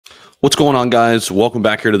What's going on, guys? Welcome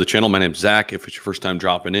back here to the channel. My name's Zach. If it's your first time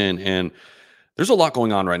dropping in, and there's a lot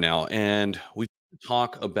going on right now, and we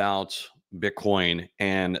talk about Bitcoin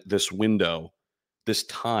and this window, this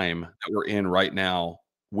time that we're in right now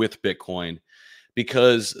with Bitcoin,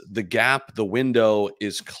 because the gap, the window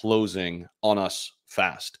is closing on us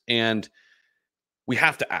fast, and we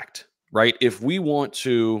have to act, right? If we want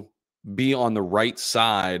to be on the right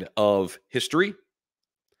side of history,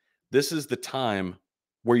 this is the time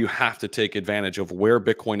where you have to take advantage of where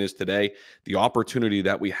Bitcoin is today, the opportunity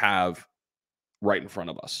that we have right in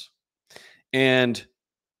front of us. And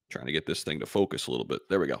trying to get this thing to focus a little bit.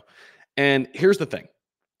 There we go. And here's the thing.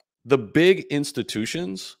 The big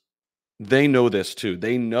institutions, they know this too.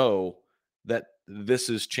 They know that this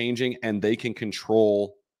is changing and they can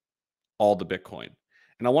control all the Bitcoin.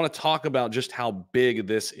 And I want to talk about just how big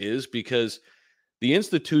this is because the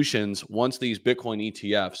institutions, once these Bitcoin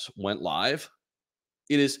ETFs went live,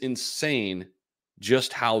 it is insane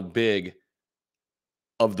just how big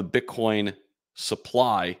of the Bitcoin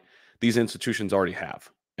supply these institutions already have.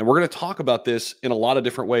 And we're going to talk about this in a lot of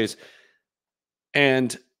different ways.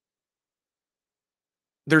 And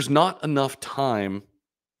there's not enough time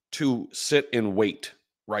to sit and wait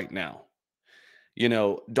right now. You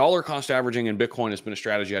know, dollar cost averaging in Bitcoin has been a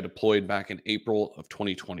strategy I deployed back in April of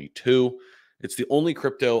 2022. It's the only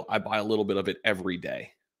crypto I buy a little bit of it every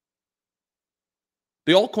day.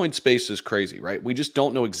 The altcoin space is crazy, right? We just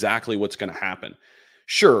don't know exactly what's going to happen.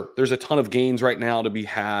 Sure, there's a ton of gains right now to be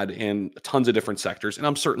had in tons of different sectors, and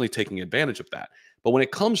I'm certainly taking advantage of that. But when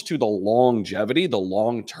it comes to the longevity, the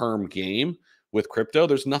long-term game with crypto,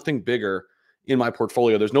 there's nothing bigger in my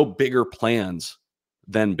portfolio. There's no bigger plans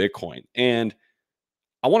than Bitcoin. And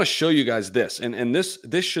I want to show you guys this. And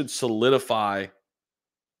this should solidify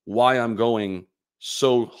why I'm going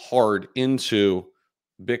so hard into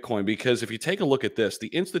Bitcoin, because if you take a look at this, the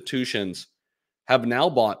institutions have now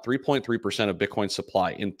bought 3.3% of Bitcoin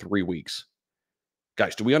supply in 3 weeks.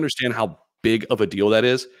 Guys, do we understand how big of a deal that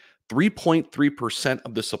is? 3.3%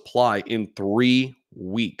 of the supply in 3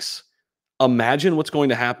 weeks. Imagine what's going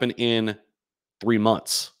to happen in 3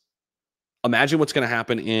 months. Imagine what's going to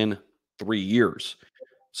happen in 3 years.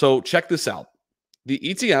 So check this out. The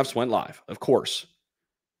ETFs went live, of course.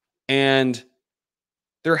 And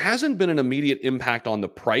there hasn't been an immediate impact on the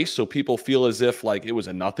price. So people feel as if like it was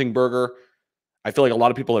a nothing burger. I feel like a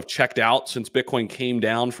lot of people have checked out since Bitcoin came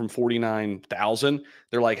down from 49,000.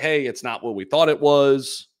 They're like, hey, it's not what we thought it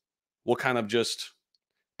was. We'll kind of just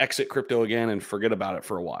exit crypto again and forget about it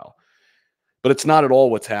for a while. But it's not at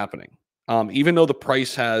all what's happening. Even though the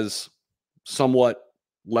price has somewhat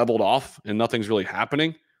leveled off and nothing's really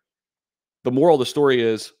happening, the moral of the story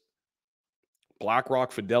is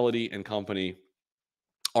BlackRock, Fidelity, and company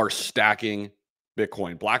are stacking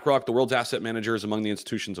Bitcoin. BlackRock, the world's asset manager, is among the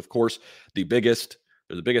institutions, of course, the biggest.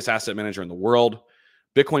 They're the biggest asset manager in the world.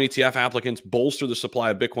 Bitcoin ETF applicants bolster the supply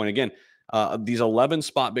of Bitcoin. Again, these 11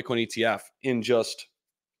 spot Bitcoin ETF in just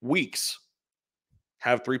weeks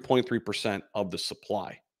have 3.3% of the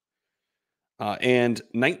supply. And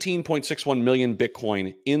 19.61 million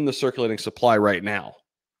Bitcoin in the circulating supply right now.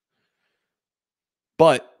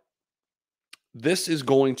 But this is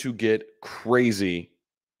going to get crazy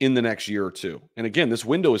in the next year or two. And again, this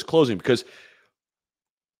window is closing because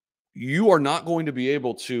you are not going to be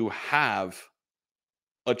able to have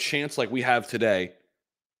a chance like we have today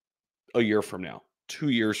a year from now, 2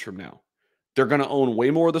 years from now. They're going to own way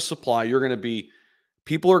more of the supply.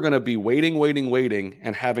 People are going to be waiting,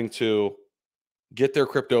 and having to get their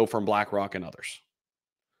crypto from BlackRock and others.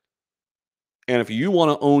 And if you want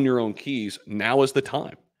to own your own keys, now is the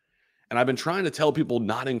time. And I've been trying to tell people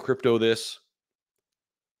not in crypto this,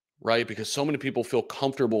 right? Because so many people feel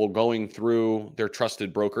comfortable going through their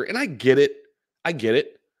trusted broker. And I get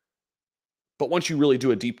it. But once you really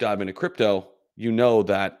do a deep dive into crypto, you know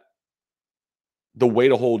that the way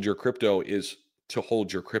to hold your crypto is to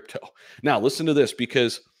hold your crypto. Now, listen to this,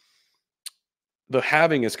 because the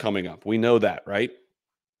halving is coming up. We know that, right?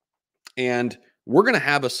 And we're going to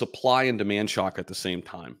have a supply and demand shock at the same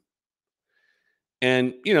time.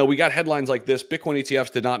 And, you know, we got headlines like this: Bitcoin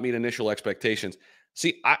ETFs did not meet initial expectations.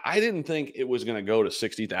 See, I didn't think it was going to go to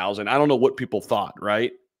 60,000. I don't know what people thought,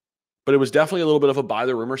 right? But it was definitely a little bit of a buy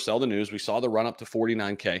the rumor, sell the news. We saw the run up to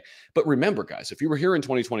 49K. But remember, guys, if you were here in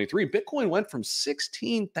 2023, Bitcoin went from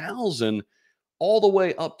 16,000 all the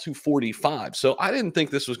way up to 45. So I didn't think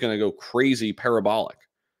this was going to go crazy parabolic.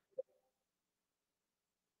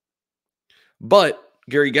 But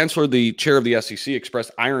Gary Gensler, the chair of the SEC,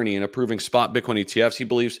 expressed irony in approving spot Bitcoin ETFs. He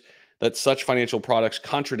believes that such financial products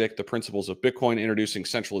contradict the principles of Bitcoin, introducing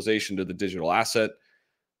centralization to the digital asset.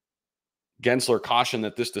 Gensler cautioned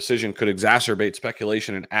that this decision could exacerbate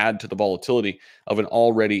speculation and add to the volatility of an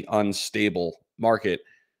already unstable market.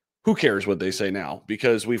 Who cares what they say now?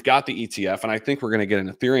 Because we've got the ETF, and I think we're going to get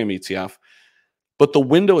an Ethereum ETF, but the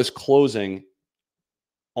window is closing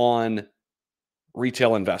on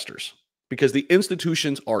retail investors because the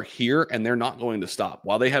institutions are here and they're not going to stop.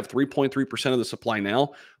 While they have 3.3% of the supply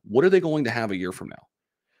now, what are they going to have a year from now?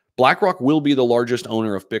 BlackRock will be the largest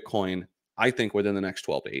owner of Bitcoin, I think, within the next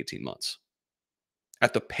 12 to 18 months.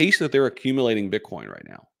 At the pace that they're accumulating Bitcoin right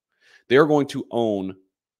now, they're going to own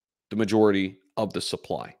the majority of the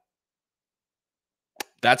supply.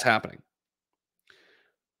 That's happening.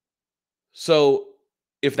 So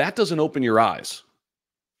if that doesn't open your eyes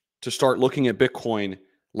to start looking at Bitcoin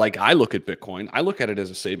like I look at Bitcoin, I look at it as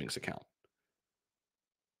a savings account.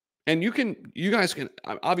 And you guys can,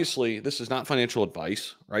 obviously, this is not financial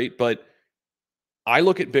advice, right? But I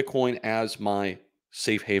look at Bitcoin as my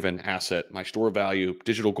safe haven asset, my store of value,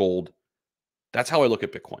 digital gold. That's how I look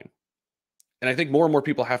at Bitcoin. And I think more and more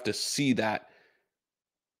people have to see that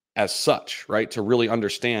as such, right? To really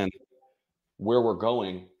understand where we're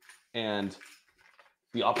going and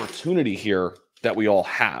the opportunity here that we all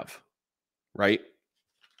have, right?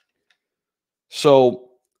 So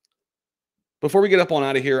before we get up on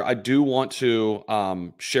out of here, I do want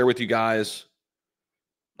to share with you guys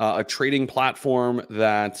a trading platform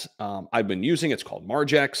that I've been using. It's called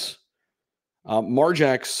Margex.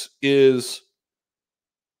 Margex is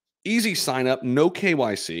easy sign up, no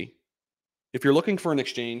KYC. If you're looking for an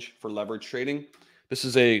exchange for leverage trading, this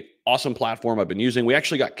is a awesome platform I've been using. We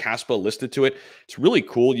actually got Caspa listed to it. It's really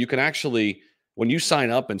cool. You can actually, when you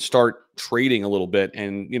sign up and start trading a little bit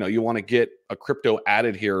and you want to get a crypto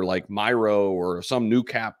added here like Myro or some new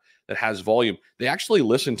cap that has volume, they actually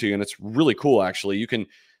listen to you, and it's really cool. Actually, you can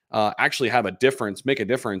actually have a difference, make a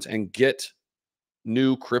difference, and get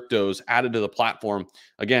new cryptos added to the platform.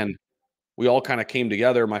 Again, we all kind of came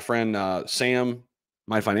together. My friend Sam,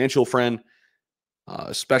 my financial friend,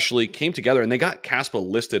 especially came together, and they got Caspa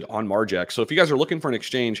listed on Margex. So if you guys are looking for an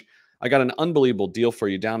exchange, I got an unbelievable deal for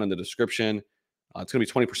you down in the description. It's going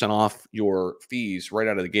to be 20% off your fees right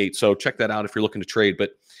out of the gate. So check that out if you're looking to trade.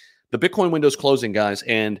 But the Bitcoin window is closing, guys.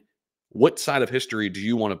 And what side of history do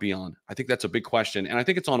you want to be on? I think that's a big question. And I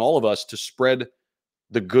think it's on all of us to spread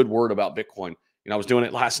the good word about Bitcoin. I was doing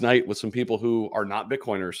it last night with some people who are not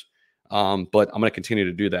Bitcoiners. But I'm going to continue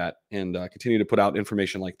to do that and continue to put out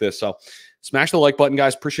information like this. So smash the like button,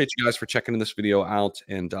 guys. Appreciate you guys for checking this video out,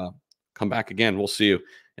 and come back again. We'll see you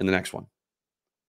in the next one.